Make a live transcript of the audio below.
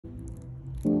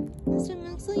Mr.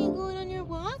 Maxwell, you going on your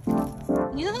walk?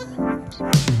 Yeah?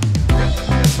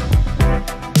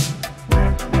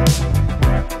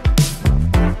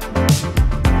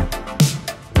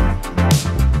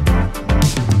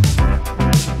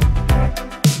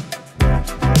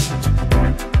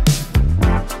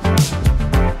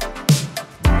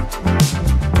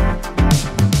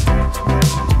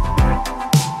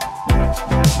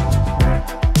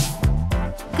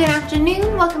 Good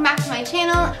afternoon, welcome back to my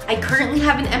channel. I currently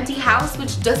have an empty house,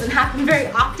 which doesn't happen very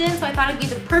often, so I thought it'd be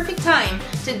the perfect time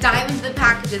to dive into the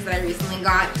packages that I recently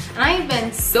got. And I have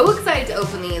been so excited to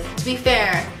open these. To be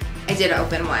fair, I did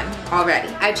open one already.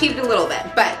 I achieved a little bit,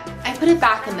 but I put it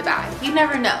back in the bag. You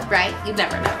never know, right? You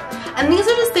never know. And these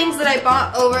are just things that I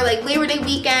bought over like Labor Day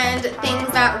weekend, things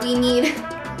that we need.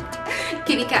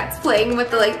 Kitty cat's playing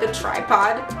with the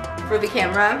tripod for the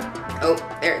camera. Oh,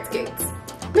 there it scoots.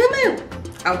 Moo moo!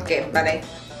 Okay, buddy.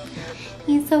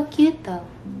 He's so cute though.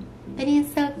 But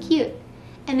he's so cute.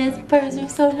 And his purrs are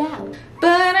so loud.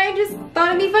 But I just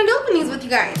thought it'd be fun to open these with you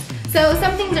guys. So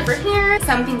some things are for here,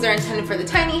 some things are intended for the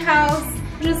tiny house.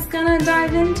 I'm just gonna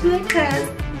dive into it because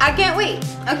I can't wait.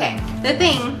 Okay, the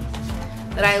thing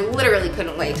that I literally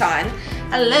couldn't wait on.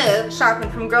 I love shopping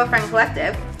from Girlfriend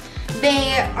Collective.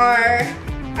 They are,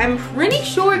 I'm pretty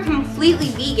sure, completely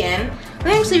vegan. Let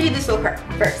me actually read this real quick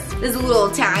first. There's a little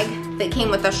tag that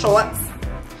came with the shorts.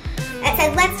 It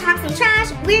says, let's talk some trash.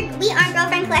 We are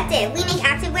Girlfriend Collective. We make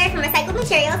activewear from recycled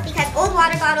materials because old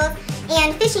water bottles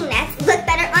and fishing nets look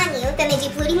better on you than they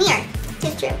do polluting the earth.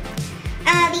 Tis true.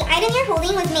 The item you're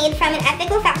holding was made from an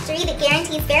ethical factory that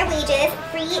guarantees fair wages,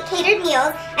 free catered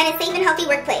meals, and a safe and healthy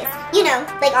workplace. You know,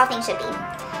 like all things should be.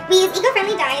 We use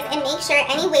eco-friendly dyes and make sure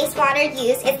any wastewater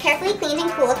used is carefully cleaned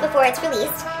and cooled before it's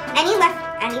released. I didn't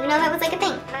even know that was like a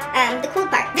thing. The cool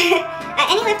part.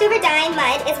 Any leftover dye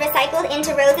mud is recycled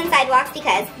into roads and sidewalks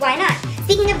because why not?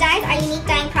 Speaking of dyes, our unique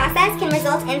dyeing process can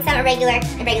result in some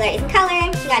irregularities in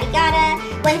color, yada yada.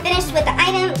 When finished with the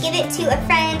item, give it to a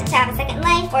friend to have a second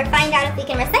life or find out if we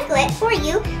can recycle it for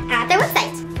you at their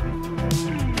website.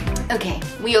 Okay,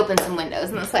 we opened some windows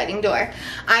in the sliding door.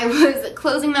 I was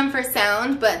closing them for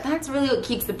sound, but that's really what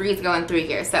keeps the breeze going through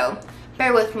here, so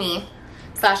bear with me,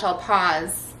 / I'll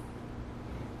pause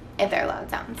if there are loud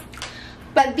sounds.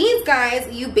 But these guys,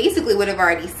 you basically would have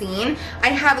already seen. I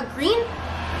have a green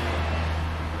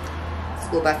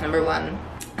school bus number 1.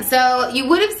 So you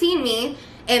would have seen me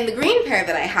in the green pair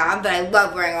that I have that I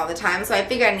love wearing all the time. So I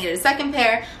figured I needed a second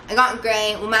pair. I got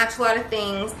gray, will match a lot of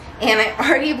things. And I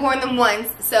already have worn them once,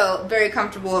 so very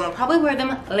comfortable, and I'll probably wear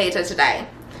them later today.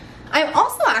 I'm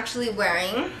also actually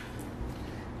wearing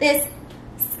this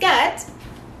skirt.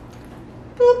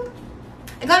 Boop.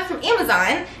 I got it from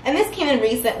Amazon, and this came in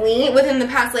recently, within the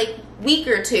past like week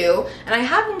or two, and I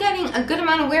have been getting a good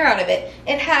amount of wear out of it.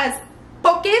 It has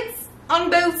pockets on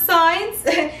both sides.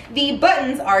 The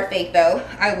buttons are fake though,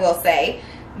 I will say.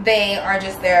 They are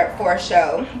just there for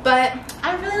show, but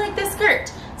I really like this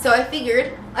skirt, so I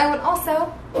figured I would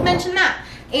also mention that.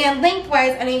 And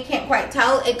lengthwise, I know you can't quite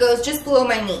tell, it goes just below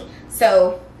my knee,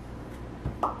 so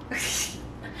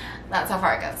that's how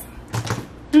far it goes.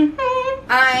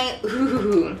 I'm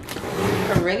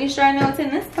pretty sure I know what's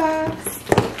in this box.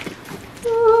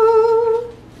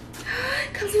 Ooh,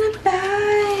 comes in a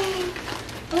bag.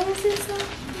 Oh, this is so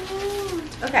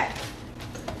cute. Okay.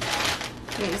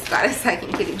 We just got a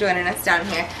second kitty joining us down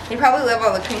here. They probably love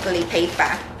all the crinkly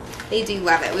paper. They do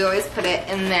love it. We always put it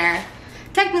in there.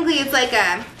 Technically, it's like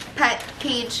a pet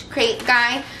cage crate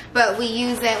guy, but we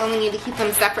use it when we need to keep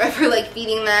them separate for like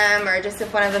feeding them, or just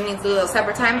if one of them needs a little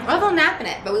separate time, or they'll nap in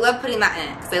it. But we love putting that in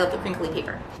it because they love the crinkly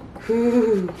paper.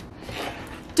 Ooh.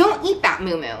 Don't eat that,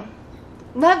 Moo Moo.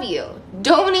 Love you.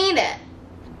 Don't eat it.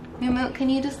 Moo Moo, can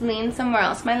you just lean somewhere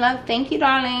else, my love? Thank you,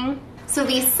 darling. So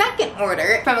the second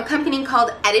order from a company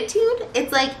called Attitude.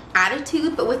 It's like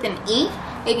attitude, but with an E.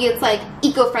 Maybe it's like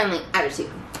eco-friendly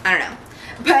attitude. I don't know.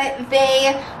 But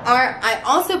they are, I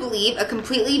also believe, a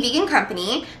completely vegan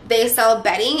company. They sell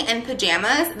bedding and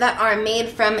pajamas that are made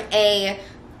from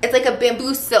it's like a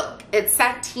bamboo silk. It's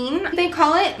sateen, they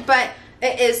call it, but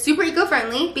it is super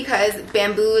eco-friendly because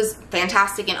bamboo is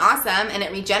fantastic and awesome, and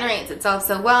it regenerates itself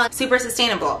so well. It's super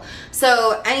sustainable.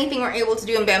 So anything we're able to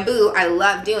do in bamboo, I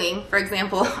love doing. For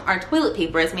example, our toilet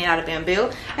paper is made out of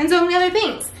bamboo, and so many other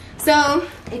things. So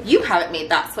if you haven't made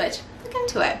that switch, look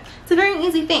into it. It's a very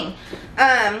easy thing.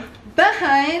 I'm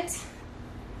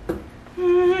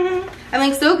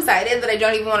like so excited that I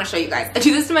don't even want to show you guys. I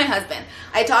do this to my husband.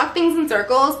 I talk things in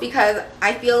circles because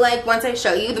I feel like once I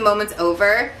show you, the moment's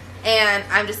over, and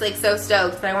I'm just like so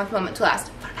stoked that I want the moment to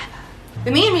last forever.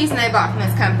 The main reason I bought from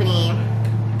this company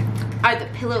are the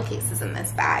pillowcases in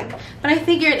this bag. But I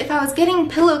figured if I was getting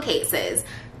pillowcases,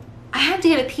 I had to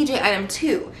get a PJ item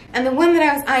too. And the one that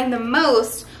I was eyeing the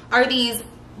most are these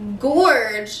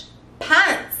gorge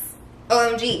pants.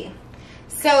 OMG.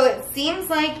 So it seems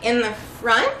like in the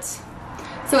front,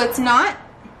 so it's not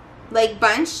like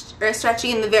bunched or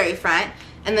stretchy in the very front,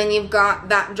 and then you've got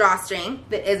that drawstring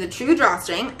that is a true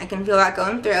drawstring. I can feel that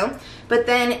going through. But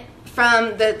then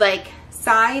from the like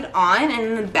side on and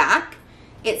in the back,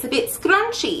 it's a bit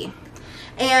scrunchy.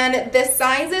 And the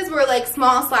sizes were like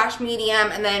small /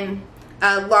 medium, and then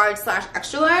large /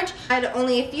 extra large. I had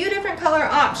only a few different color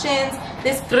options.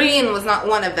 This green was not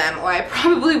one of them, or I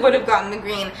probably would have gotten the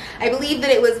green. I believe that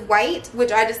it was white,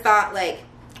 which I just thought like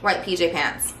white PJ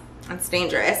pants. That's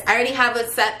dangerous. I already have a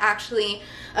set actually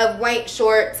of white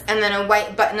shorts and then a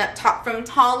white button-up top from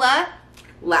Tala.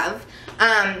 Love.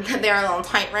 They're a little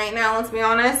tight right now, let's be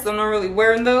honest. I'm not really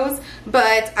wearing those,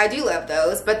 but I do love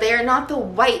those. But they are not the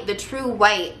white, the true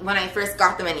white when I first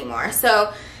got them anymore.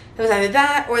 So it was either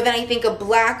that or then I think a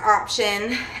black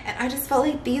option. And I just felt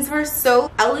like these were so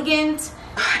elegant.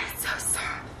 God, it's so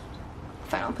soft.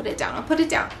 Fine, I'll put it down. I'll put it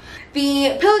down.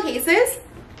 The pillowcases,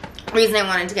 reason I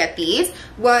wanted to get these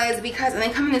was because, and they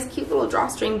come in this cute little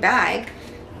drawstring bag,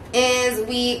 is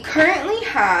we currently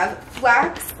have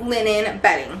flax linen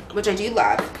bedding, which I do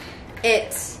love.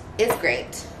 It is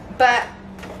great, but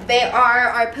they are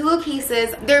our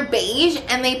pillowcases. They're beige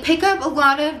and they pick up a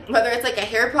lot of, whether it's like a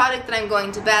hair product that I'm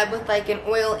going to bed with, like an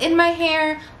oil in my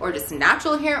hair or just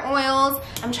natural hair oils.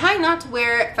 I'm trying not to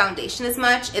wear foundation as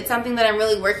much. It's something that I'm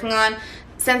really working on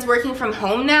since working from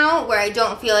home now, where I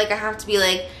don't feel like I have to be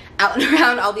like out and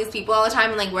around all these people all the time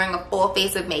and like wearing a full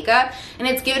face of makeup, and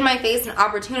it's given my face an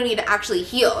opportunity to actually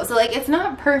heal. So like it's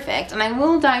not perfect, and I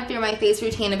will dive through my face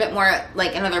routine a bit more at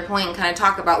like another point and kind of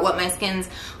talk about what I've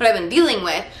been dealing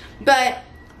with. But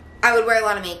I would wear a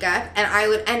lot of makeup and I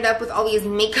would end up with all these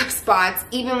makeup spots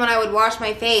even when I would wash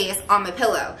my face on my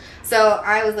pillow. So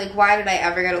I was like, why did I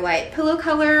ever get a light pillow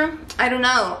color? I don't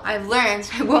know. I've learned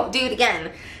I won't do it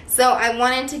again. So I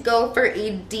wanted to go for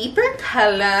a deeper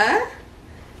color.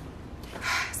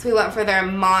 So we went for their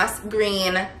moss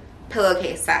green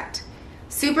pillowcase set.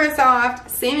 Super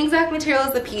soft, same exact material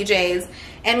as the PJs.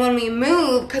 And when we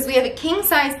move, because we have a king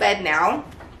size bed now,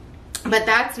 but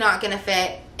that's not gonna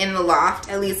fit in the loft,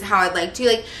 at least how I'd like to.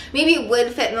 Like maybe it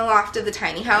would fit in the loft of the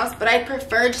tiny house, but I'd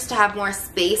prefer just to have more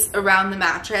space around the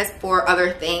mattress for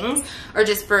other things, or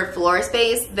just for floor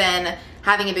space, than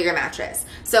having a bigger mattress.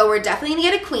 So we're definitely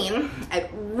gonna get a queen. I'd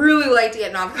really like to get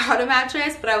an avocado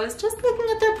mattress, but I was just looking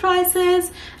at their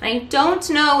prices and I don't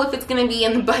know if it's gonna be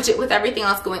in the budget with everything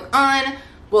else going on.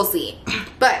 We'll see.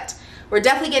 But we're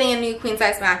definitely getting a new queen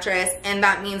size mattress, and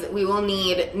that means that we will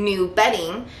need new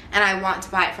bedding, and I want to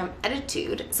buy it from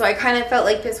Attitude. So I kind of felt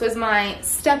like this was my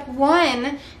step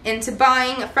one into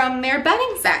buying from their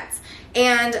bedding sets.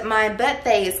 And my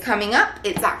birthday is coming up.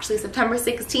 It's actually September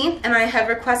 16th, and I have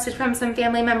requested from some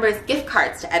family members gift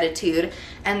cards to Attitude,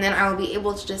 and then I will be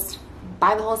able to just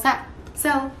buy the whole set.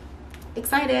 So,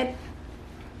 excited.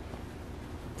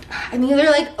 And these are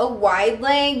like a wide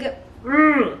leg.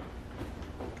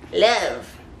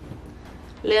 Love.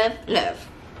 Love, love.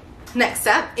 Next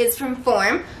up is from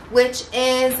Form, which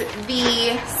is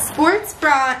the sports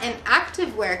bra and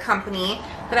activewear company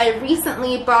that I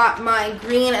recently bought my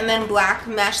green and then black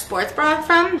mesh sports bra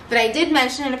from, that I did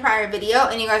mention in a prior video,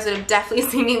 and you guys would have definitely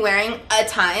seen me wearing a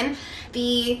ton.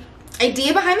 The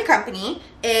idea behind the company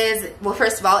is, well,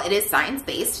 first of all, it is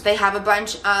science-based. They have a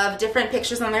bunch of different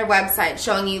pictures on their website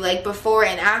showing you like before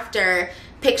and after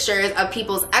pictures of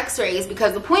people's x-rays,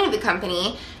 because the point of the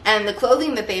company and the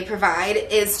clothing that they provide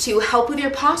is to help with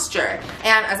your posture.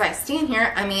 And as I stand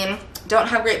here, I mean, don't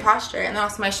have great posture, and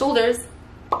also my shoulders,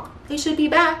 they should be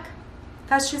back.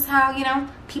 That's just how, you know,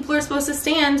 people are supposed to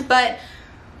stand, but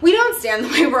we don't stand the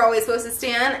way we're always supposed to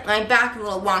stand. My back is a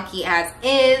little wonky as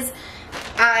is.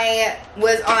 I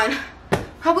was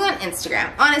probably on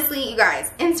Instagram. Honestly, you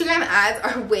guys, Instagram ads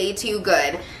are way too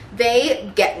good.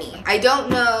 They get me. I don't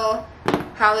know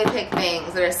how they pick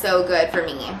things that are so good for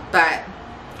me, but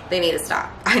they need to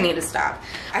stop. I need to stop.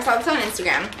 I saw this on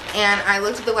Instagram and I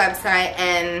looked at the website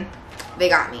and they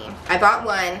got me. I bought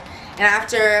one, and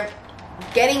after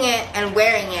getting it and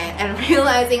wearing it and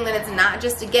realizing that it's not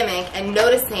just a gimmick, and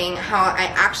noticing how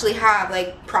I actually have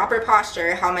like proper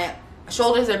posture, how my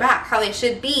shoulders are back, how they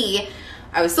should be,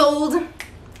 I was sold.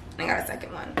 I got a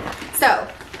second one. So,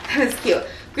 that was cute.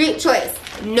 Great choice.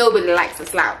 Nobody likes a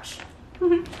slouch.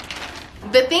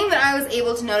 The thing that I was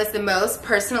able to notice the most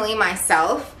personally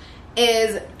myself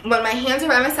is when my hands are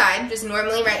by my side, just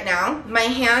normally right now, my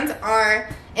hands are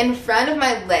in front of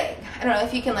my leg. I don't know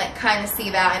if you can like kind of see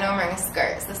that. I know I'm wearing a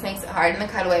skirt, so this makes it hard. In the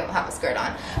cutaway, I won't have a skirt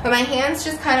on. But my hands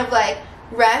just kind of like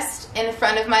rest in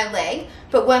front of my leg.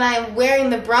 But when I'm wearing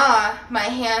the bra, my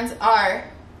hands are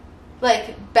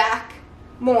like back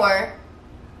more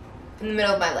in the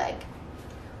middle of my leg,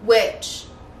 which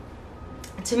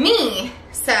to me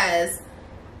says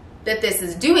that this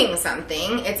is doing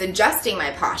something. It's adjusting my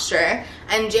posture.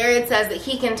 And Jared says that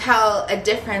he can tell a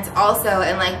difference also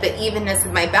in like the evenness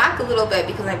of my back a little bit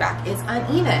because my back is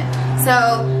uneven.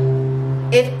 So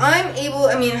if I'm able,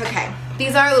 I mean, okay,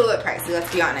 these are a little bit pricey,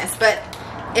 let's be honest, but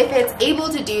if it's able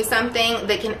to do something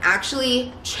that can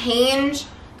actually change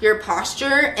your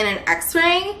posture in an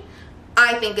x-ray,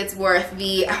 I think it's worth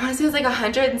the, I want to say it was like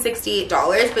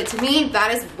 $168, but to me,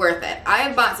 that is worth it. I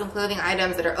have bought some clothing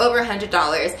items that are over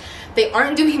 $100. They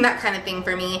aren't doing that kind of thing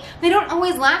for me. They don't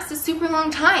always last a super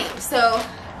long time. So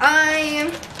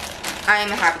I'm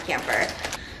a happy camper.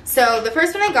 So the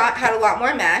first one I got had a lot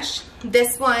more mesh.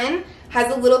 This one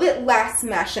has a little bit less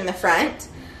mesh in the front.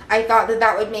 I thought that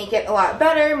that would make it a lot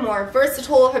better, more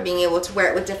versatile for being able to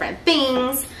wear it with different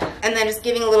things, and then just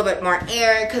giving a little bit more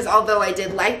air, because although I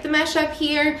did like the mesh up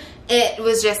here, it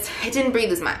was just, it didn't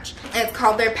breathe as much. And it's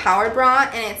called their Power Bra,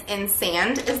 and it's in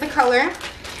sand is the color.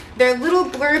 Their little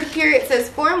blurb here, it says,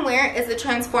 Formwear is a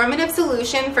transformative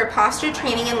solution for posture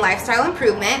training and lifestyle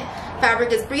improvement.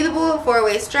 Fabric is breathable,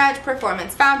 4-way stretch,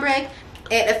 performance fabric.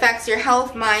 It affects your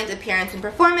health, mind, appearance, and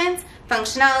performance.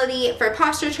 Functionality for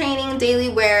posture training, daily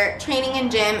wear, training in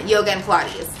gym, yoga, and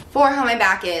Pilates. For how my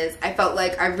back is, I felt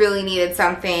like I really needed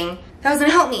something that was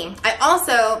gonna help me.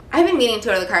 I've been meaning to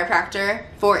go to the chiropractor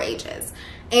for ages.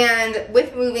 And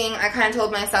with moving, I kind of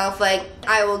told myself, like,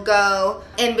 I will go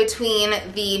in between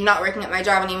the not working at my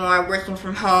job anymore, working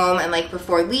from home, and like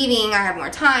before leaving, I have more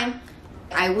time.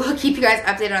 I will keep you guys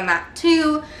updated on that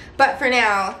too. But for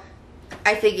now,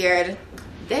 I figured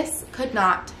this could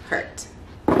not hurt.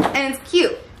 And it's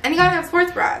cute. And you gotta have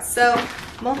sports bras, so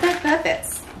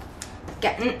multi-purpose.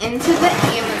 Getting into the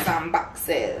Amazon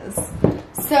boxes.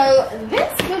 So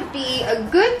this would be a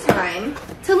good time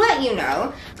to let you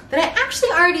know that I actually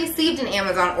already received an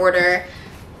Amazon order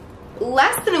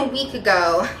less than a week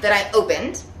ago that I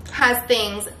opened. Has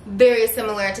things very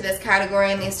similar to this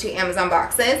category in these two Amazon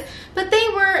boxes, but they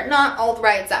were not all the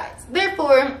right size.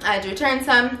 Therefore, I had to return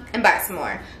some and buy some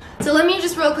more. So let me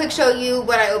just real quick show you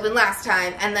what I opened last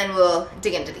time, and then we'll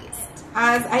dig into these.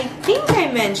 As I think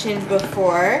I mentioned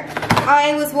before,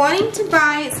 I was wanting to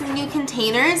buy some new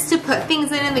containers to put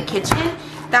things in the kitchen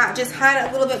that just had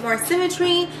a little bit more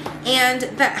symmetry and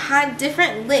that had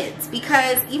different lids,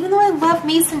 because even though I love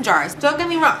mason jars, don't get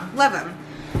me wrong, love them,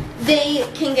 they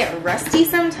can get rusty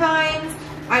sometimes.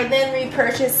 I then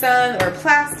repurchased some that were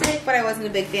plastic, but I wasn't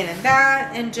a big fan of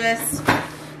that, and just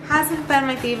hasn't been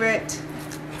my favorite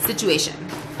situation.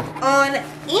 On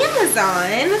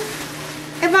Amazon,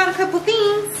 I bought a couple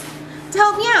things to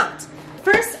help me out.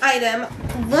 First item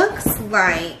looks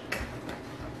like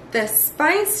the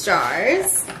spice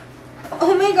jars.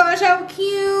 Oh my gosh, how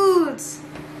cute!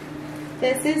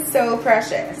 This is so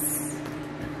precious.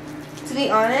 To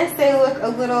be honest, they look a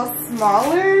little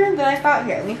smaller than I thought.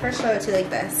 Here, let me first show it to you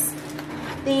like this.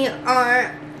 They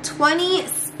are 20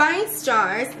 spice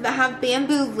jars that have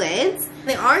bamboo lids.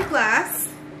 They are glass.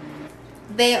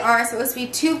 They are supposed to be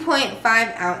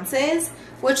 2.5 ounces,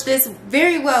 which this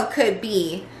very well could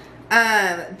be.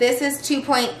 This is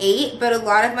 2.8, but a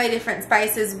lot of my different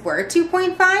spices were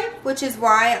 2.5, which is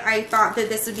why I thought that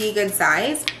this would be a good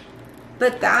size.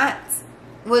 But that's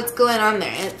what's going on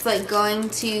there. It's like going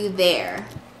to there.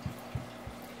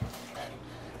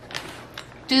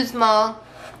 Too small.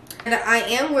 And I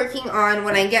am working on,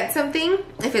 when I get something,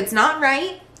 if it's not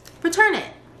right, return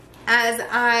it. As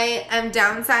I am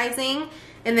downsizing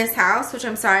in this house, which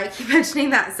I'm sorry I keep mentioning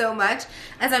that so much,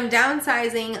 as I'm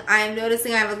downsizing, I'm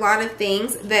noticing I have a lot of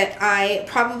things that I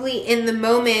probably in the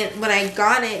moment when I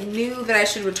got it knew that I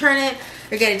should return it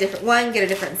or get a different one, get a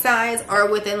different size, or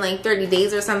within like 30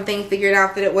 days or something figured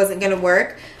out that it wasn't gonna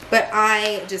work, but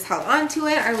I just held on to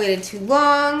it, I waited too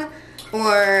long,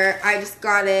 or I just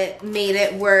got it, made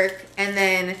it work, and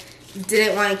then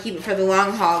didn't want to keep it for the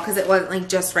long haul because it wasn't like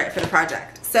just right for the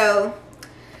project. So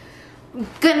I'm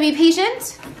gonna be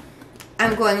patient.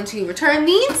 I'm going to return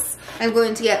these. I'm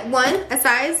going to get one a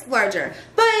size larger,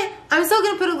 but I'm still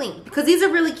gonna put a link because these are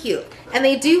really cute, and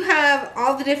they do have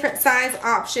all the different size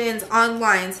options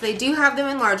online, so they do have them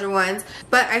in larger ones,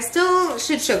 but I still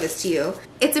should show this to you.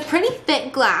 It's a pretty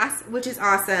thick glass, which is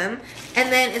awesome,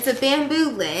 and then it's a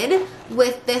bamboo lid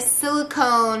with this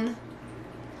silicone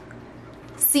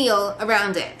seal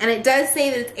around it, and it does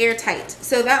say that it's airtight.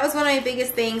 So that was one of my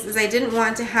biggest things, is I didn't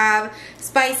want to have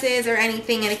spices or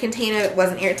anything in a container that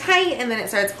wasn't airtight and then it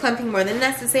starts clumping more than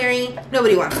necessary.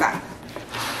 Nobody wants that.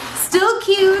 Still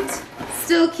cute,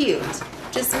 still cute,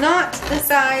 just not the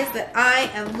size that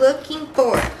I am looking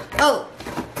for. Oh,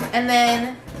 and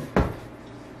then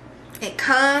it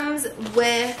comes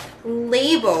with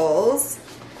labels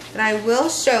that I will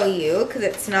show you because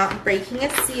it's not breaking a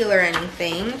seal or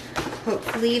anything.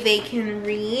 Hopefully they can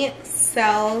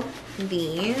resell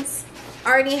these.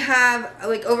 Already have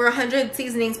like over 100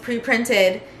 seasonings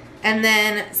pre-printed and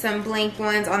then some blank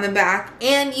ones on the back,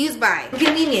 and use by.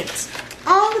 Convenient.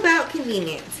 All about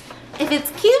convenience. If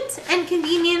it's cute and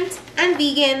convenient and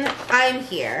vegan, I'm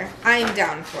here. I'm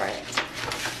down for it.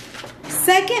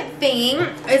 Second thing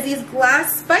is these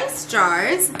glass spice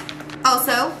jars,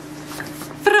 also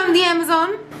from the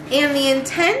Amazon. And the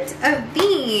intent of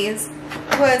these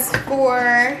was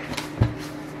for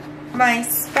my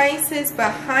spices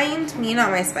behind me, not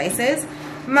my spices,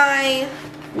 my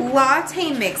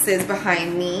latte mixes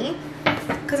behind me.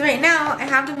 Because right now I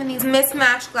have them in these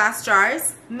mismatched glass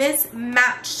jars.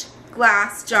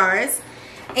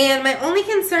 And my only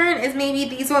concern is maybe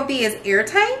these won't be as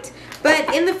airtight,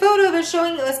 but in the photo they're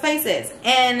showing it with spices,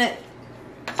 and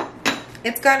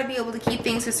it's got to be able to keep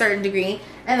things to a certain degree,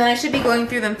 and then I should be going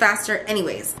through them faster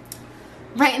anyways.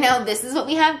 Right now this is what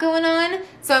we have going on,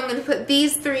 so I'm going to put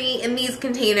these three in these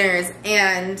containers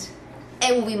and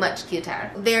it will be much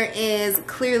cuter. There is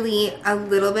clearly a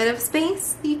little bit of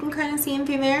space. You can kind of see in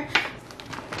through there.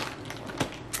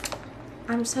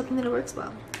 I'm just hoping that it works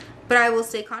well, but I will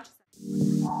stay conscious.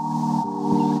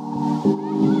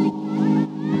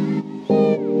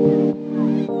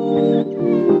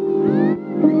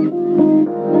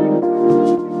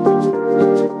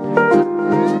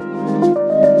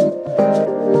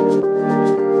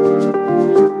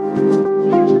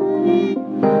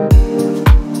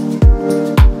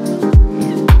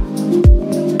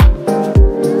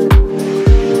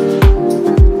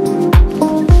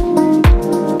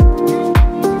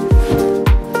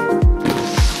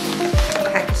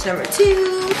 Number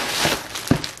 2.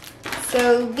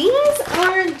 So these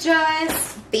are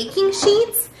just baking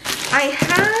sheets. I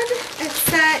had a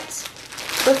set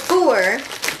before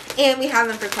and we had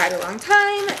them for quite a long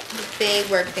time. They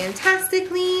work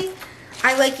fantastically.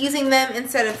 I like using them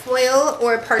instead of foil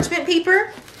or parchment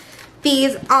paper.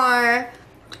 These are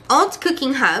Alt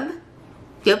Cooking Hub.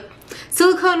 Yep.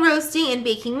 Silicone roasting and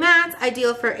baking mats,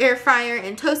 ideal for air fryer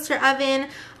and toaster oven.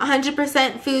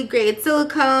 100% food grade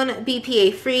silicone,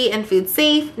 BPA free and food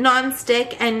safe,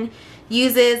 non-stick and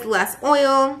uses less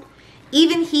oil.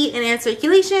 Even heat and air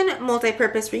circulation,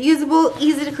 multi-purpose reusable,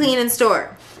 easy to clean and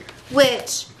store.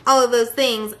 Which, all of those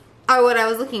things are what I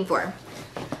was looking for.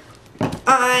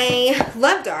 I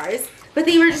loved ours, but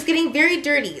they were just getting very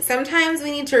dirty. Sometimes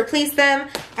we need to replace them.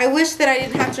 I wish that I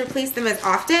didn't have to replace them as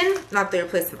often. Not that I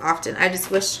replace them often. I just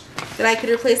wish that I could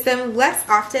replace them less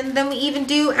often than we even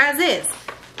do as is.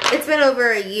 It's been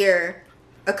over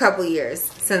a couple years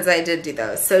since I did do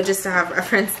those. So just to have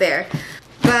reference there.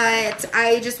 But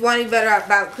I just wanted better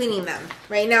about cleaning them.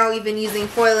 Right now we've been using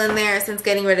foil in there since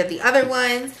getting rid of the other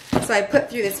ones. So I put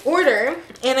through this order.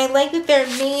 And I like that they're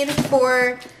made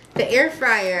for the air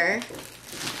fryer.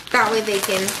 That way they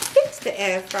can fit the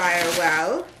air fryer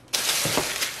well.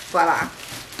 Voila.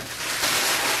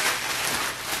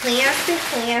 Plastic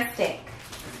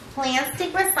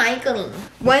recycling.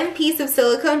 1 piece of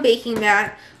silicone baking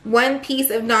mat, 1 piece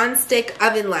of non-stick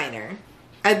oven liner.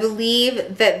 I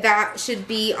believe that that should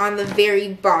be on the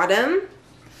very bottom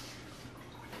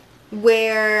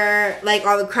where like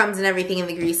all the crumbs and everything in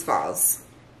the grease falls.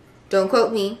 Don't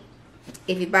quote me.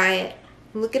 If you buy it,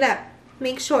 look it up.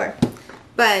 Make sure.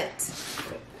 But,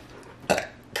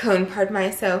 cone, pardon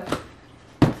myself.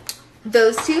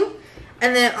 Those two.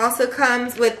 And then it also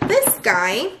comes with this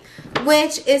guy,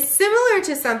 which is similar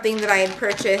to something that I had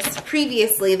purchased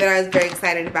previously that I was very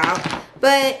excited about.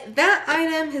 But that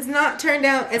item has not turned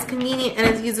out as convenient and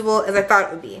as usable as I thought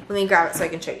it would be. Let me grab it so I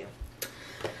can show you.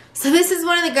 So this is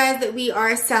one of the guys that we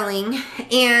are selling,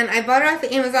 and I bought it off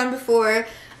of Amazon before.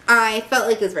 I felt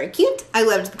like it was very cute. I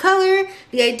loved the color.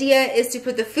 The idea is to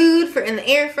put the food in the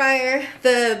air fryer.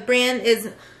 The brand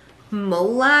is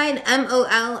Molide,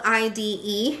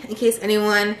 M-O-L-I-D-E, in case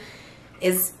anyone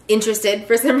is interested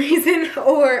for some reason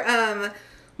or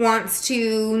wants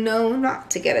to know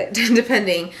not to get it,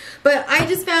 depending. But I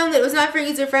just found that it was not very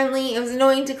user-friendly. It was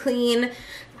annoying to clean.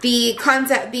 The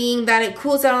concept being that it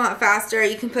cools down a lot faster.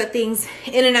 You can put things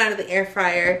in and out of the air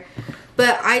fryer.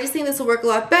 But I just think this will work a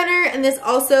lot better, and this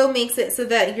also makes it so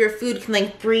that your food can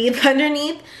like breathe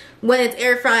underneath, when it's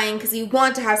air frying because you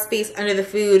want to have space under the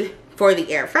food for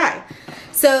the air fry.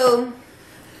 So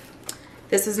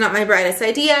this was not my brightest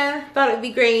idea. Thought it would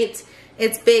be great.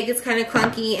 It's big, it's kind of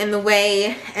clunky in the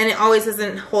way, and it always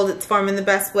doesn't hold its form in the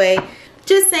best way.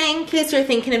 Just saying, in case you're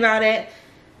thinking about it.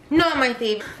 Not my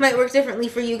favorite. Might work differently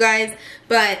for you guys,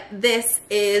 but this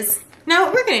is now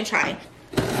what we're gonna try.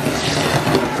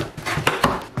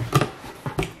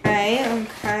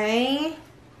 Okay.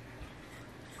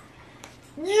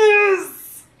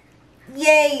 Yes!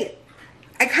 Yay!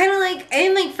 I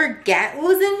didn't forget what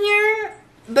was in here,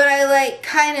 but I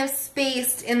kind of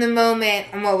spaced in the moment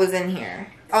on what was in here.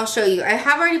 I'll show you. I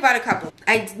have already bought a couple.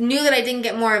 I knew that I didn't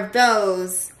get more of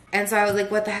those, and so I was like,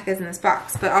 what the heck is in this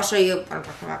box? But I'll show you what I'm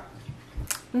talking about.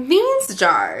 These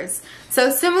jars. So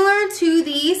similar to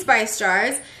the spice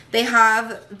jars, they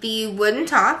have the wooden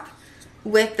top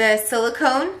with the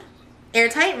silicone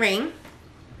airtight ring.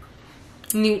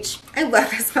 Nooch. I love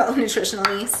the smell of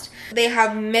nutritional yeast. They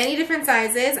have many different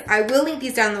sizes. I will link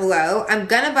these down below. I'm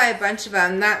gonna buy a bunch of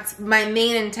them. That's my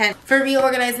main intent for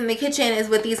reorganizing the kitchen, is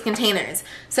with these containers.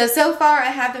 So far I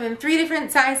have them in 3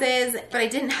 different sizes, but I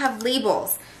didn't have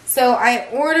labels. So I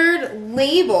ordered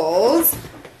labels,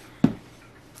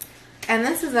 and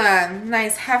this is a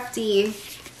nice hefty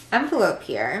envelope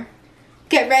here.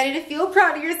 Get ready to feel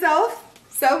proud of yourself.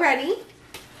 So ready.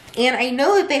 And I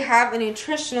know that they have a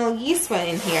nutritional yeast one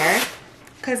in here,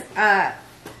 because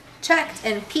checked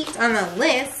and peeked on the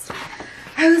list.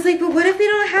 I was like, but what if they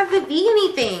don't have the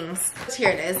vegan-y things?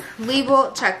 Here it is,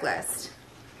 label checklist.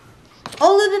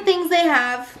 All of the things they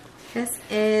have. This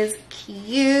is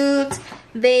cute.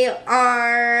 They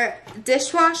are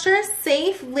dishwasher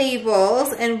safe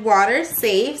labels and water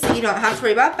safe, so you don't have to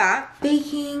worry about that.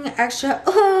 Baking extra,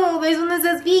 oh, there's one that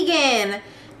says vegan.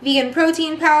 Vegan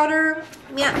protein powder,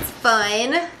 yeah, it's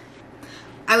fun.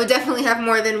 I would definitely have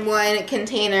more than one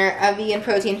container of vegan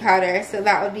protein powder, so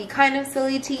that would be kind of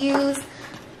silly to use.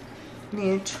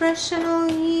 Nutritional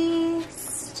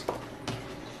yeast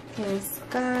is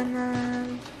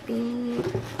gonna be,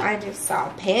 I just saw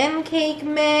pancake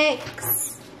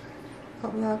mix,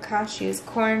 oatmeal, cashews,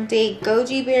 corn, date,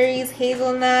 goji berries,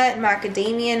 hazelnut,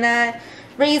 macadamia nut,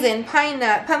 raisin, pine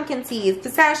nut, pumpkin seeds,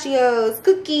 pistachios,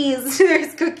 cookies.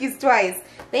 There's cookies twice.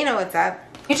 They know what's up.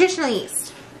 Nutritional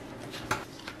yeast.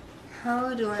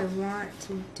 How do I want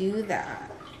to do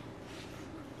that?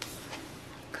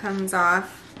 Comes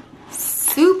off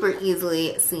super easily,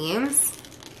 it seems.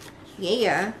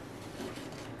 Yeah.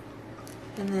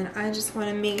 And then I just want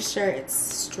to make sure it's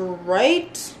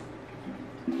straight.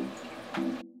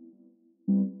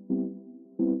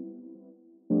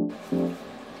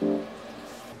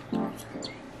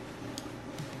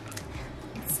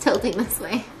 It's tilting this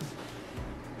way.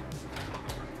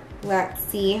 Let's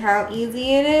see how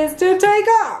easy it is to take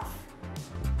off.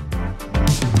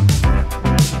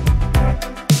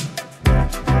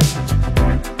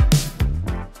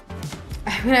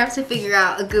 I'm gonna have to figure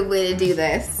out a good way to do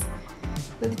this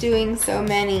with doing so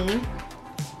many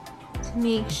to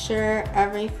make sure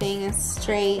everything is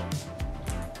straight.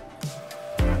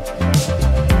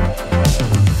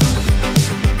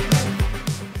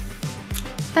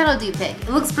 That'll do, pig. It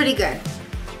looks pretty good.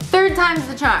 3rd time's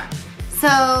the charm. So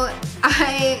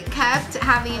I kept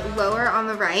having it lower on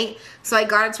the right, so I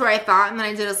got it to where I thought, and then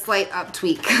I did a slight up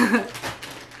tweak.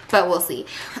 But we'll see.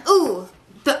 Ooh,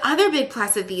 the other big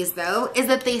plus of these though is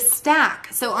that they stack.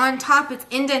 So on top it's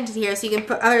indented here, so you can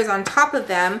put others on top of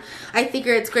them. I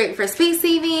figure it's great for space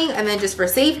saving and then just for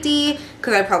safety,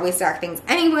 because I probably stack things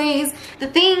anyways. The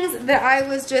things that I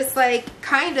was just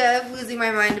kind of losing my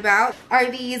mind about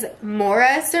are these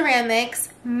Mora Ceramics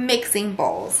mixing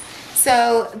bowls.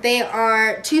 So they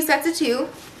are 2 sets of 2.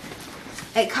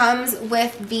 It comes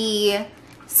with the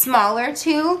smaller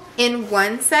 2 in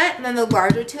one set, and then the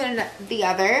larger 2 in the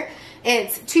other.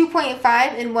 It's 2.5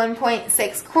 and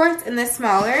 1.6 quarts in the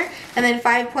smaller, and then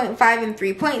 5.5 and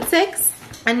 3.6.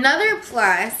 Another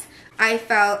plus I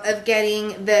felt of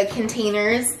getting the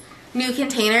containers, new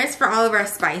containers for all of our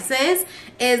spices,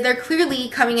 is they're clearly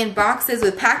coming in boxes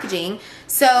with packaging.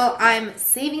 So I'm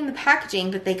saving the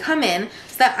packaging that they come in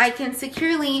so that I can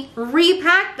securely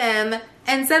repack them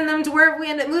and send them to wherever we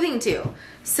end up moving to.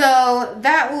 So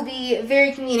that will be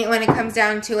very convenient when it comes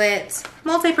down to it.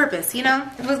 Multi-purpose, you know?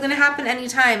 If it was gonna happen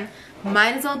anytime,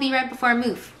 might as well be right before I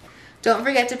move. Don't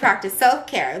forget to practice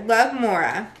self-care. Love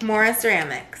Mora. Mora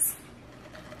Ceramics.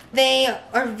 They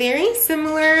are very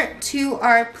similar to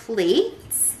our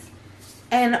plates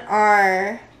and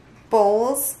our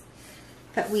bowls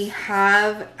that we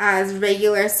have as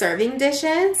regular serving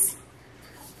dishes.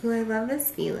 Ooh, I love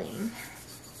this feeling.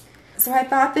 So I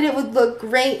thought that it would look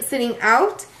great sitting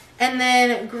out and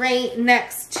then great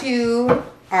next to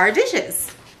our dishes.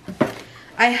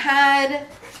 I had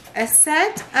a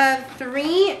set of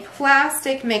 3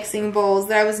 plastic mixing bowls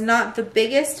that I was not the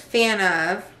biggest fan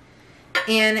of,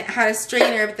 and it had a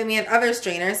strainer, but then we had other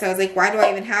strainers, so I was like, why do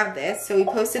I even have this? So we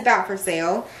posted that for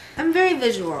sale. I'm very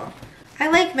visual. I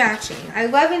like matching. I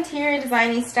love interior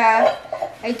designy stuff.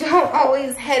 I don't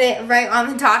always hit it right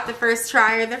on the dot the first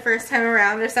try or the first time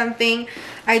around or something.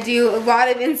 I do a lot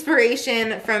of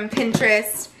inspiration from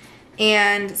Pinterest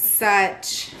and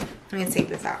such. I'm gonna take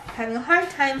this out. I'm having a hard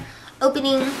time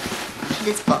opening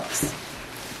this box.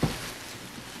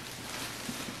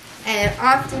 And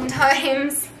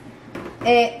oftentimes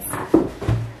it's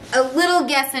a little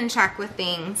guess and check with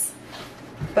things,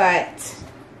 but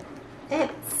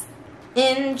it's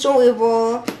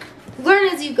enjoyable. Learn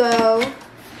as you go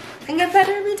and get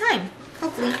better every time,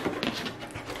 hopefully.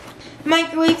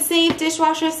 Microwave safe,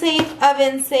 dishwasher safe,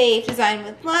 oven safe, designed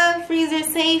with love, freezer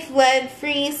safe, lead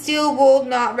free, steel wool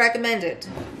not recommended.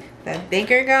 The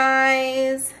bigger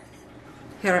guys,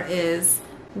 here is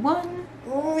one.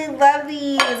 Oh, I love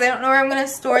these. I don't know where I'm gonna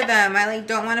store them. I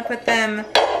don't want to put them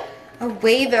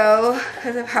away though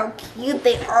because of how cute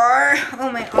they are.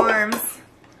 Oh, my arms.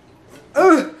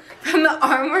 Ugh. From the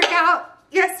arm workout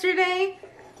yesterday,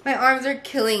 my arms are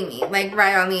killing me, like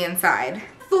right on the inside.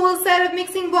 Full set of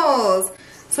mixing bowls.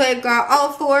 So I've got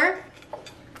all 4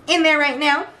 in there right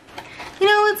now. You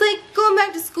know, it's like going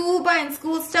back to school, buying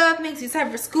school stuff, makes you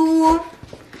excited for school.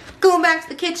 Going back to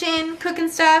the kitchen, cooking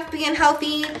stuff, being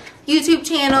healthy, YouTube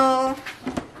channel,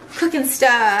 cooking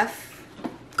stuff,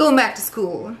 going back to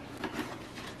school.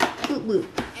 Whoop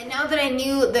whoop. And now that I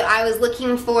knew that I was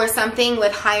looking for something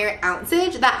with higher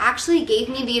ounceage, that actually gave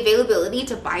me the availability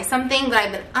to buy something that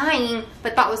I've been eyeing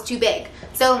but thought was too big.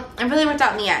 So it really worked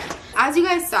out in the end. As you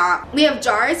guys saw, we have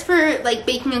jars for like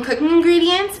baking and cooking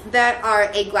ingredients that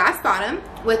are a glass bottom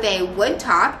with a wood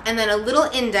top and then a little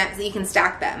indent so you can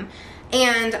stack them.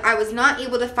 And I was not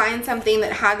able to find something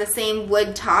that had the same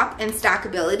wood top and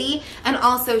stackability and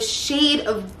also shade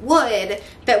of wood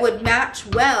that would match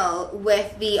well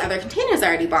with the other containers I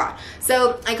already bought.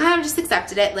 So I kind of just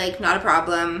accepted it, like not a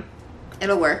problem,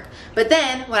 it'll work. But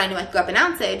then when I knew I could go up in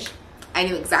ounceage, I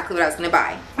knew exactly what I was gonna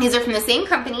buy. These are from the same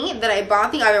company that I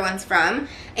bought the other ones from,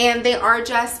 and they are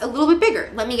just a little bit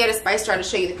bigger. Let me get a spice jar to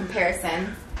show you the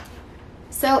comparison.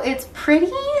 So it's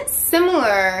pretty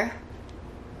similar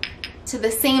to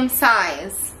the same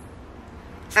size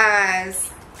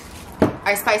as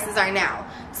our spices are now.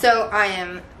 So I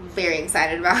am very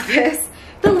excited about this.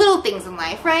 The little things in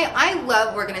life, right? I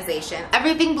love organization.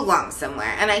 Everything belongs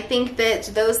somewhere. And I think that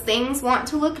those things want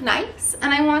to look nice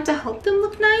and I want to help them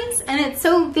look nice. And it's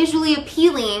so visually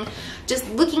appealing just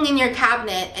looking in your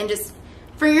cabinet and just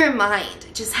for your mind,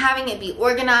 just having it be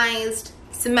organized,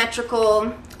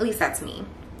 symmetrical. At least that's me.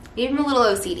 Maybe I'm a little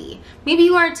OCD. Maybe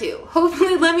you are too.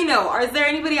 Hopefully let me know. Is there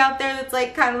anybody out there that's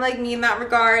like kind of like me in that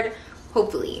regard?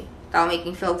 Hopefully. That'll make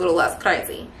me feel a little less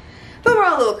crazy. But we're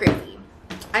all a little crazy.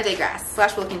 I digress.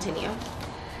 Slash will continue.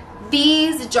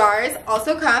 These jars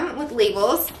also come with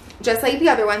labels, just like the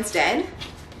other ones did.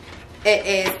 It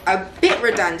is a bit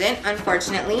redundant,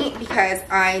 unfortunately, because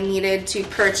I needed to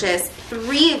purchase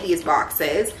 3 of these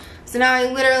boxes. So now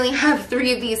I literally have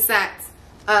 3 of these sets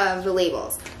of the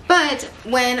labels. But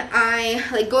when I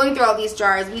like going through all these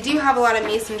jars, we do have a lot of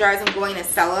mason jars I'm going to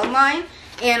sell online,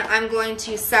 and I'm going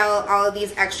to sell all of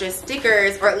these extra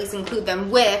stickers, or at least include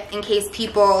them with, in case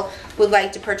people would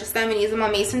like to purchase them and use them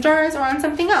on mason jars or on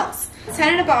something else. It's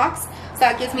 10 in a box, so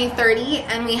that gives me 30,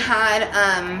 and we had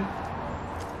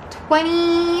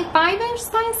 25-ish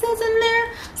spices in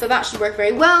there, so that should work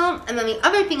very well. And then the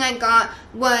other thing I got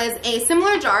was a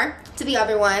similar jar to the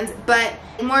other ones, but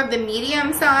more of the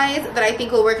medium size that I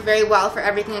think will work very well for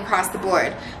everything across the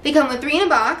board. They come with 3 in a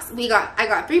box. I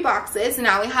got 3 boxes, so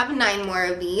now we have 9 more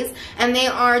of these, and they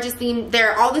are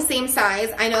they're all the same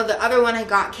size. I know the other one I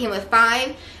got came with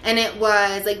 5, and it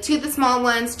was like 2 of the small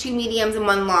ones, 2 mediums, and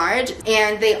 1 large.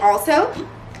 And they also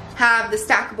have the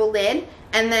stackable lid,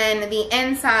 and then the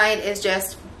inside is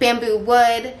just bamboo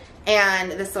wood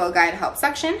and this little guide to help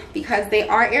suction because they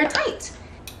are airtight.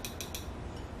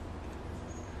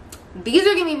 These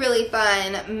are gonna be really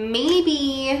fun.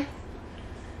 Maybe,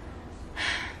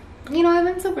 you know, I've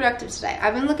been so productive today.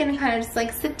 I've been looking to kind of just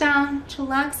like sit down,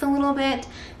 chillax a little bit.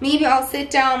 Maybe I'll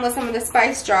sit down with some of the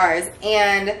spice jars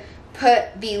and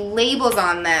put the labels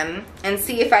on them and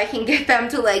see if I can get them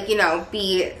to, like, you know,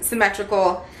 be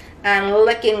symmetrical and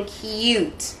looking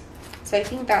cute. So I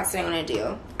think that's what I'm gonna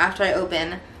do after I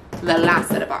open the last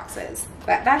set of boxes.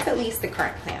 But that's at least the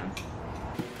current plan.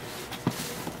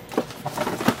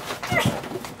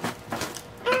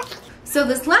 So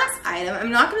this last item,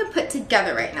 I'm not gonna put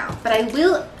together right now, but I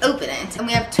will open it, and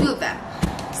we have 2 of them.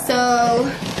 So,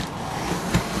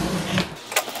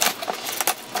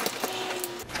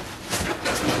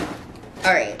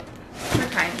 all right, we're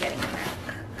kind of getting in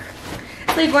there.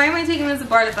 It's like, why am I taking this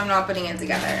apart if I'm not putting it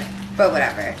together? But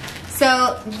whatever.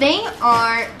 So they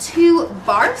are 2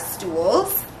 bar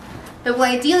stools that will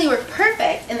ideally work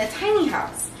perfect in the tiny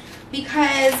house,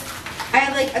 because I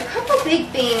have like a couple big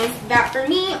things that for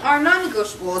me are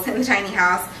non-negotiables in the tiny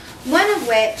house. One of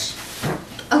which,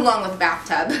 along with the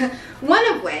bathtub, one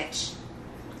of which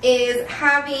is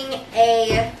having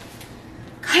a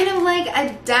kind of like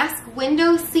a desk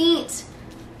window seat.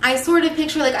 I sort of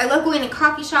picture, like, I love going to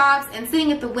coffee shops and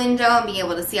sitting at the window and being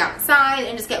able to see outside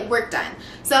and just get work done.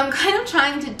 So I'm kind of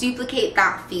trying to duplicate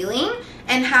that feeling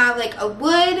and have like a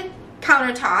wood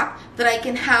countertop that I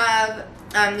can have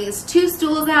these 2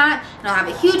 stools at, and I'll have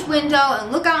a huge window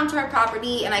and look out onto our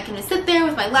property, and I can just sit there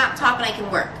with my laptop and I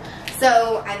can work.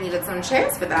 So I needed some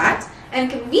chairs for that, and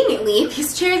conveniently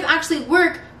these chairs actually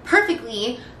work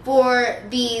perfectly for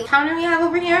the counter we have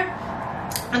over here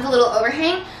with a little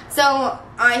overhang. So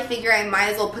I figure I might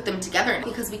as well put them together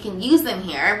because we can use them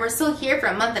here. We're still here for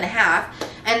a month and a half,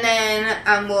 and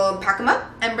then we'll pack them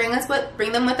up and bring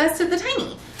them with us to the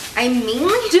tiny. I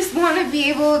mainly just want to be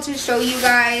able to show you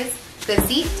guys the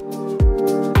seat.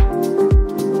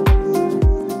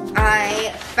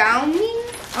 I found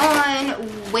these on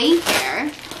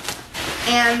Wayfair,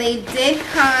 and they did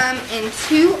come in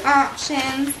 2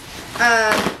 options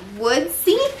of wood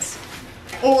seat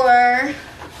or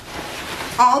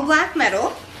all black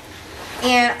metal,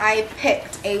 and I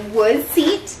picked a wood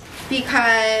seat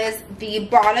because the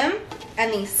bottom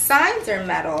and the sides are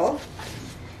metal,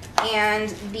 and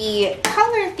the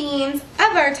color themes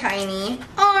of our tiny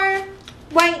are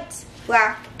white,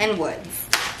 black, and woods.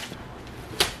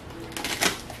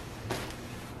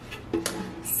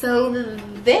 So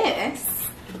this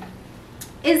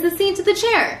is the seat to the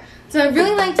chair. So I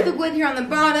really liked the wood here on the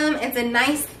bottom. It's a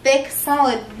nice, thick,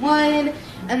 solid wood.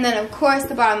 And then, of course,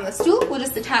 the bottom of the stool will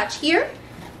just attach here.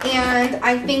 And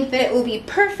I think that it will be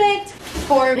perfect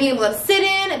for being able to sit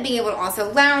in, being able to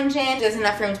also lounge in. There's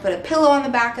enough room to put a pillow on the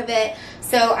back of it.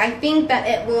 So I think that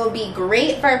it will be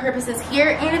great for our purposes here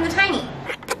and in the tiny.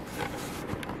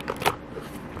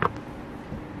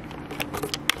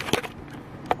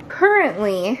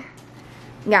 Currently,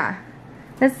 yeah,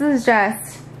 this is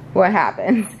just what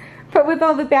happens. But with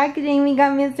all the packaging, we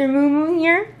got Mr. Moo Moo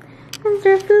here,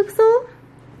 Mr. Fuxel,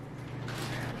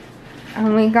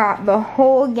 and we got the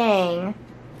whole gang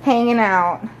hanging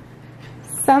out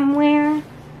somewhere in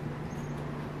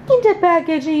the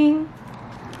packaging.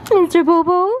 Mr.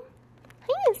 Bobo.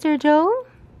 Hi, Mr. Joe.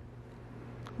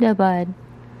 The bud.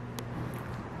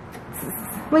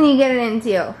 What are you getting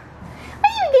into? What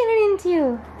are you getting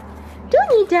into?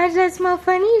 Don't eat that. Does that smell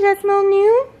funny? Does that smell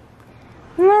new?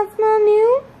 Does that smell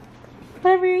new?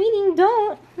 Whatever you're eating,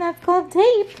 don't. That's called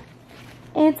tape.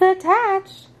 It's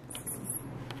attached.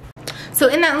 So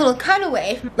in that little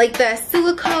cutaway, like the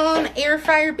silicone air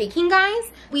fryer baking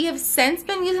guys, we have since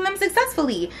been using them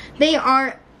successfully. They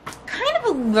are kind of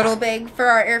a little big for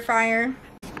our air fryer,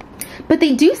 but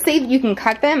they do say that you can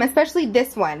cut them, especially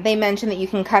this one. They mentioned that you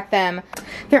can cut them.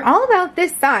 They're all about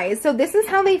this size, so this is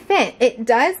how they fit. It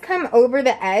does come over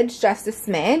the edge just a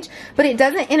smidge, but it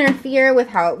doesn't interfere with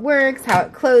how it works, how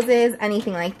it closes,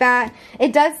 anything like that.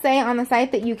 It does say on the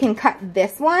site that you can cut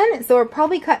this one, so we'll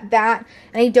probably cut that,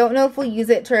 and I don't know if we'll use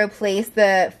it to replace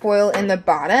the foil in the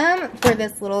bottom for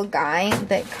this little guy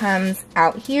that comes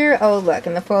out here. Oh look,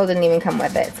 and the foil didn't even come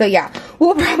with it. So yeah,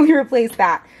 we'll probably replace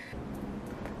that.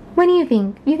 What do you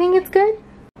think? You think it's good?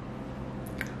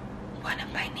 One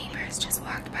of my neighbors just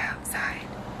walked by outside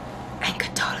and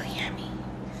could totally hear me,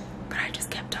 but I just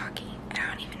kept talking and I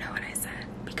don't even know what I said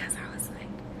because I was like,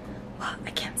 well,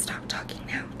 I can't stop talking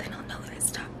now, then he'll know that I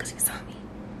stopped because he saw me.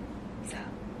 So,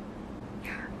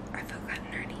 yeah, I feel kind of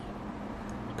nerdy.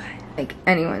 But, like,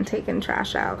 anyone taking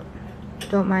trash out,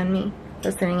 don't mind me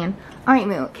listening in. Alright,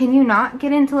 Moo, can you not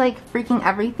get into, like, freaking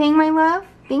everything, my love?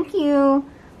 Thank you.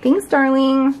 Thanks,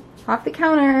 darling. Off the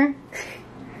counter.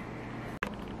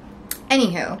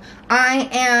 Anywho,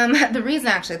 the reason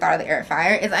I actually thought of the air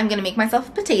fryer is I'm gonna make myself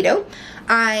a potato.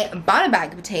 I bought a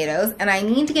bag of potatoes and I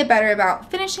need to get better about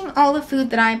finishing all the food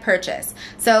that I purchase.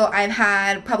 So I've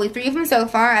had probably 3 of them so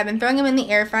far. I've been throwing them in the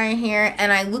air fryer here,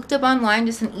 and I looked up online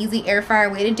just an easy air fryer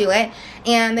way to do it.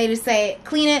 And they just say,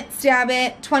 clean it, stab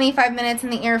it, 25 minutes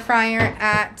in the air fryer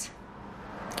at,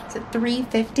 is it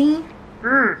 350?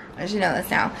 I should know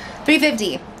this now.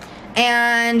 350.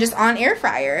 And just on air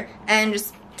fryer, and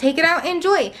just take it out,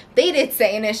 enjoy. They did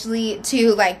say initially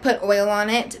to like put oil on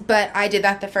it, but I did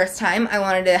that the first time. I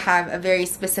wanted to have a very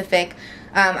specific,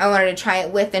 I wanted to try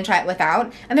it with and try it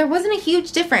without, and there wasn't a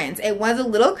huge difference. It was a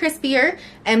little crispier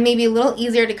and maybe a little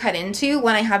easier to cut into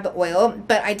when I had the oil,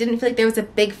 but I didn't feel like there was a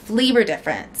big flavor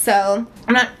difference. So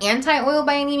I'm not anti-oil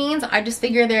by any means. I just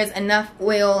figure there's enough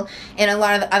oil in a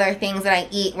lot of the other things that I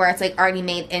eat where it's like already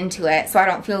made into it, so I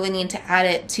don't feel the need to add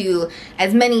it to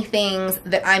as many things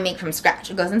that I make from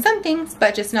scratch. It goes in some things,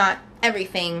 but just not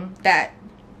everything that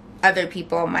other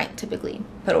people might typically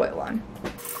put oil on.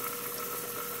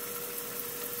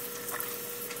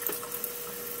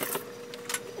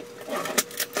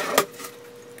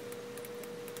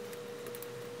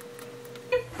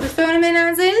 Just throwing them in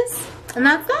as is, and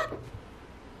that's that.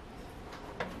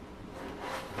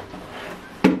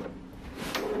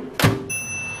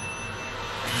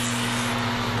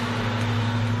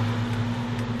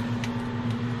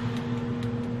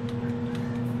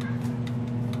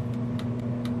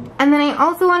 And then I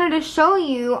also wanted to show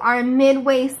you our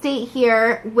midway state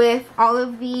here with all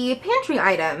of the pantry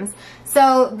items.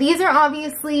 So these are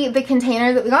obviously the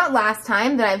containers that we got last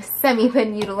time that I've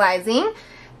been utilizing.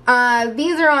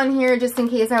 These are on here just in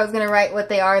case I was going to write what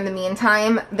they are in the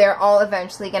meantime. They're all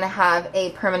eventually going to have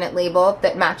a permanent label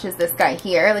that matches this guy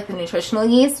here, like the nutritional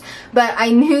yeast. But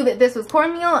I knew that this was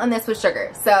cornmeal and this was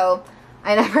sugar, so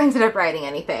I never ended up writing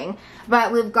anything.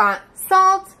 But we've got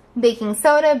salt, baking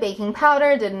soda, baking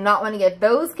powder. Did not want to get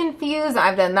those confused.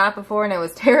 I've done that before and it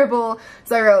was terrible.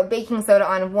 So I wrote baking soda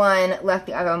on one, left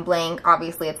the other one blank.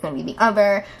 Obviously it's going to be the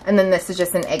other. And then this is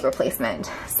just an egg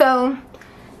replacement. So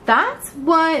that's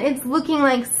what it's looking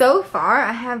like so far.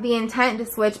 I have the intent to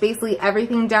switch basically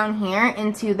everything down here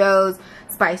into those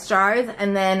spice jars,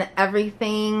 and then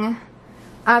everything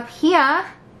up here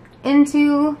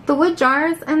into the wood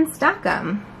jars and stack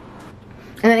them.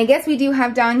 And then I guess we do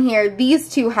have down here these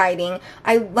two hiding.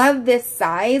 I love this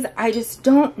size. I just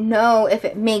don't know if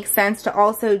it makes sense to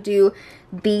also do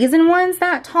these in ones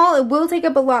that tall. It will take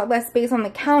up a lot less space on the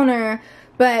counter.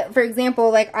 But for example,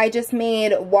 like I just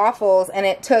made waffles and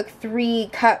it took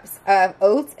 3 cups of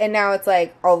oats and now it's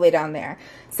like all the way down there.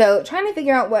 So trying to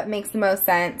figure out what makes the most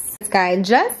sense. This guy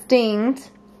just dinged.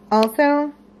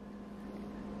 Also,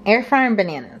 air frying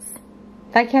bananas.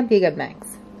 That can't be a good mix.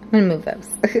 I'm gonna move those.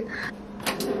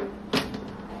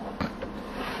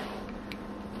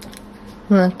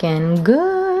 Looking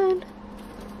good.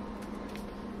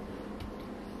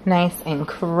 Nice and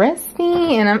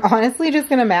crispy, and I'm honestly just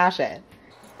gonna mash it.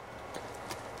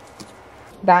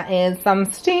 That is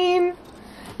some steam.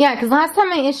 Yeah, because last time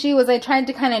my issue was I tried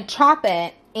to kind of chop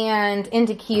it and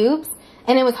into cubes,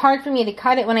 and it was hard for me to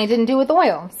cut it when I didn't do it with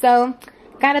oil. So,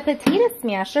 got a potato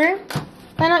smasher.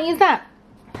 Why not use that?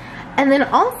 And then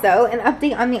also an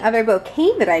update on the other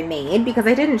bouquet that I made, because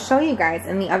I didn't show you guys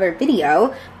in the other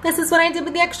video. This is what I did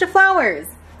with the extra flowers.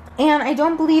 And I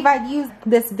don't believe I'd used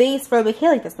this vase for a bouquet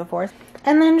like this before.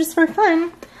 And then just for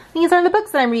fun, these are the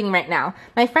books that I'm reading right now.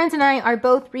 My friends and I are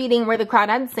both reading Where the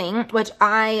Crawdads Sing, which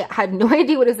I had no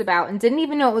idea what it was about and didn't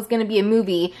even know it was going to be a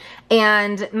movie.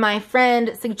 And my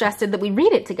friend suggested that we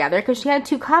read it together because she had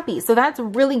 2 copies. So that's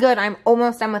really good. I'm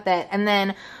almost done with it. And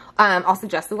then I'll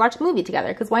suggest we watch a movie together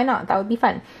because why not? That would be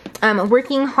fun.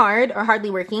 Working Hard or Hardly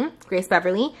Working, Grace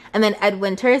Beverly. And then Ed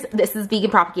Winters, This is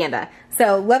Vegan Propaganda.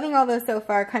 So loving all those so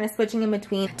far, kind of switching in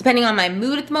between depending on my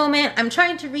mood at the moment. I'm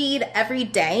trying to read every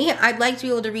day. I'd like to be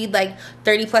able to read like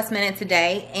 30+ minutes a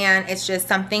day, and it's just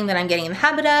something that I'm getting in the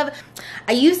habit of.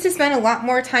 I used to spend a lot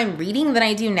more time reading than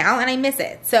I do now, and I miss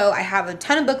it. So I have a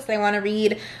ton of books that I want to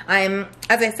read. I'm,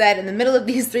 as I said, in the middle of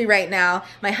these 3 right now.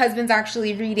 My husband's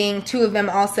actually reading 2 of them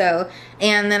also,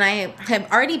 and then I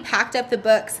have already packed up the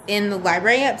books in the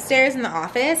library upstairs in the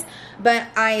office, but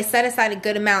I set aside a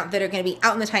good amount that are going to be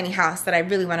out in the tiny house that I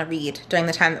really want to read during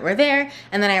the time that we're there,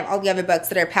 and then I have all the other books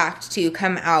that are packed to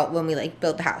come out when we like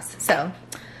build the house. So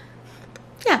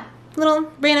yeah,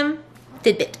 little random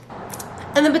tidbit.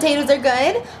 And the potatoes are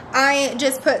good. I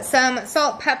just put some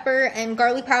salt, pepper, and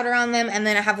garlic powder on them, and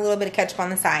then I have a little bit of ketchup on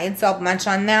the side, so I'll munch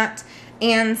on that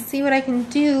and see what I can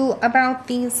do about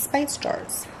these spice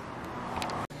jars.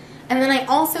 And then I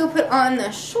also put on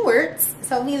the shorts.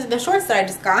 So these are the shorts that I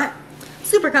just got.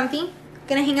 Super comfy.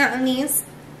 Gonna hang out in these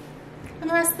for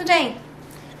the rest of the day.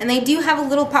 And they do have a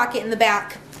little pocket in the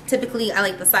back. Typically I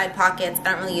like the side pockets.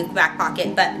 I don't really use the back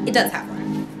pocket, but it does have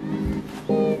one.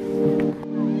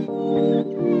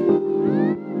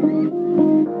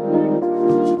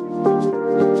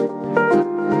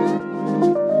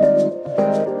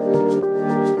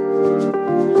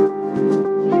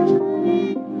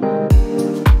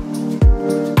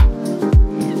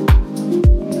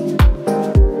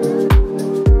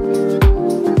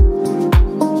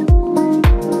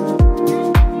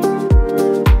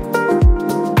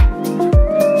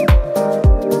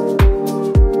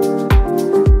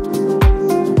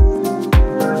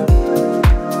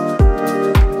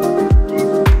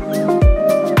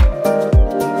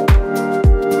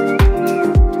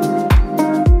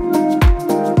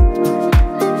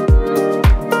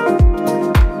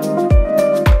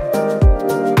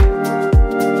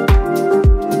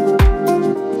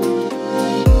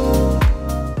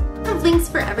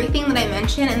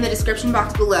 description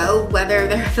box below, whether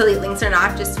they're affiliate links or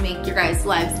not, just to make your guys'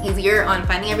 lives easier on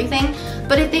finding everything.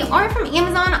 But if they are from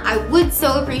Amazon, I would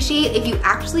so appreciate if you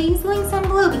actually use the links down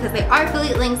below, because they are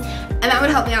affiliate links, and that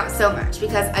would help me out so much,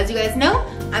 because as you guys know,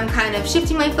 I'm kind of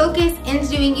shifting my focus into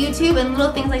doing YouTube, and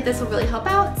little things like this will really help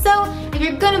out. So if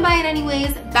you're gonna buy it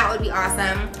anyways, that would be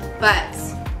awesome. But,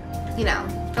 you know,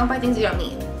 don't buy things you don't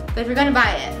need. But if you're gonna buy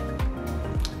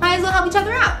it, might as well help each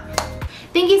other out.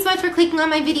 Thank you so much for clicking on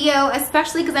my video,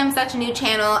 especially because I'm such a new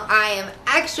channel. I am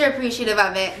extra appreciative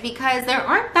of it because there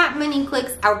aren't that many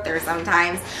clicks out there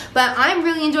sometimes. But I'm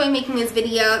really enjoying making these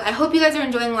videos. I hope you guys are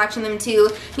enjoying watching them too.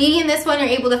 Maybe in this one you're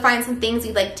able to find some things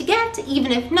you'd like to get.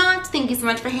 Even if not, thank you so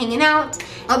much for hanging out.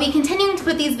 I'll be continuing to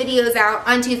put these videos out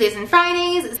on Tuesdays and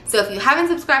Fridays. So if you haven't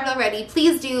subscribed already,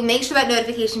 please do. Make sure that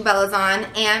notification bell is on.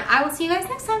 And I will see you guys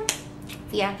next time.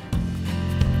 See ya.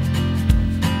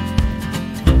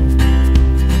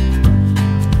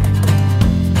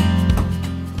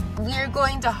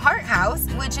 Going to Hart House,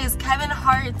 which is Kevin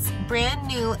Hart's brand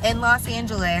new in Los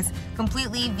Angeles,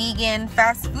 completely vegan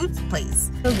fast food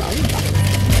place.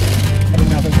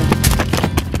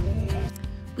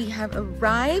 We have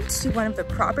arrived to one of the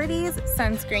properties.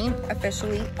 Sunscreen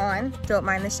officially on. Don't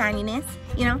mind the shininess.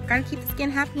 You know, gotta keep the skin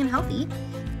happy and healthy.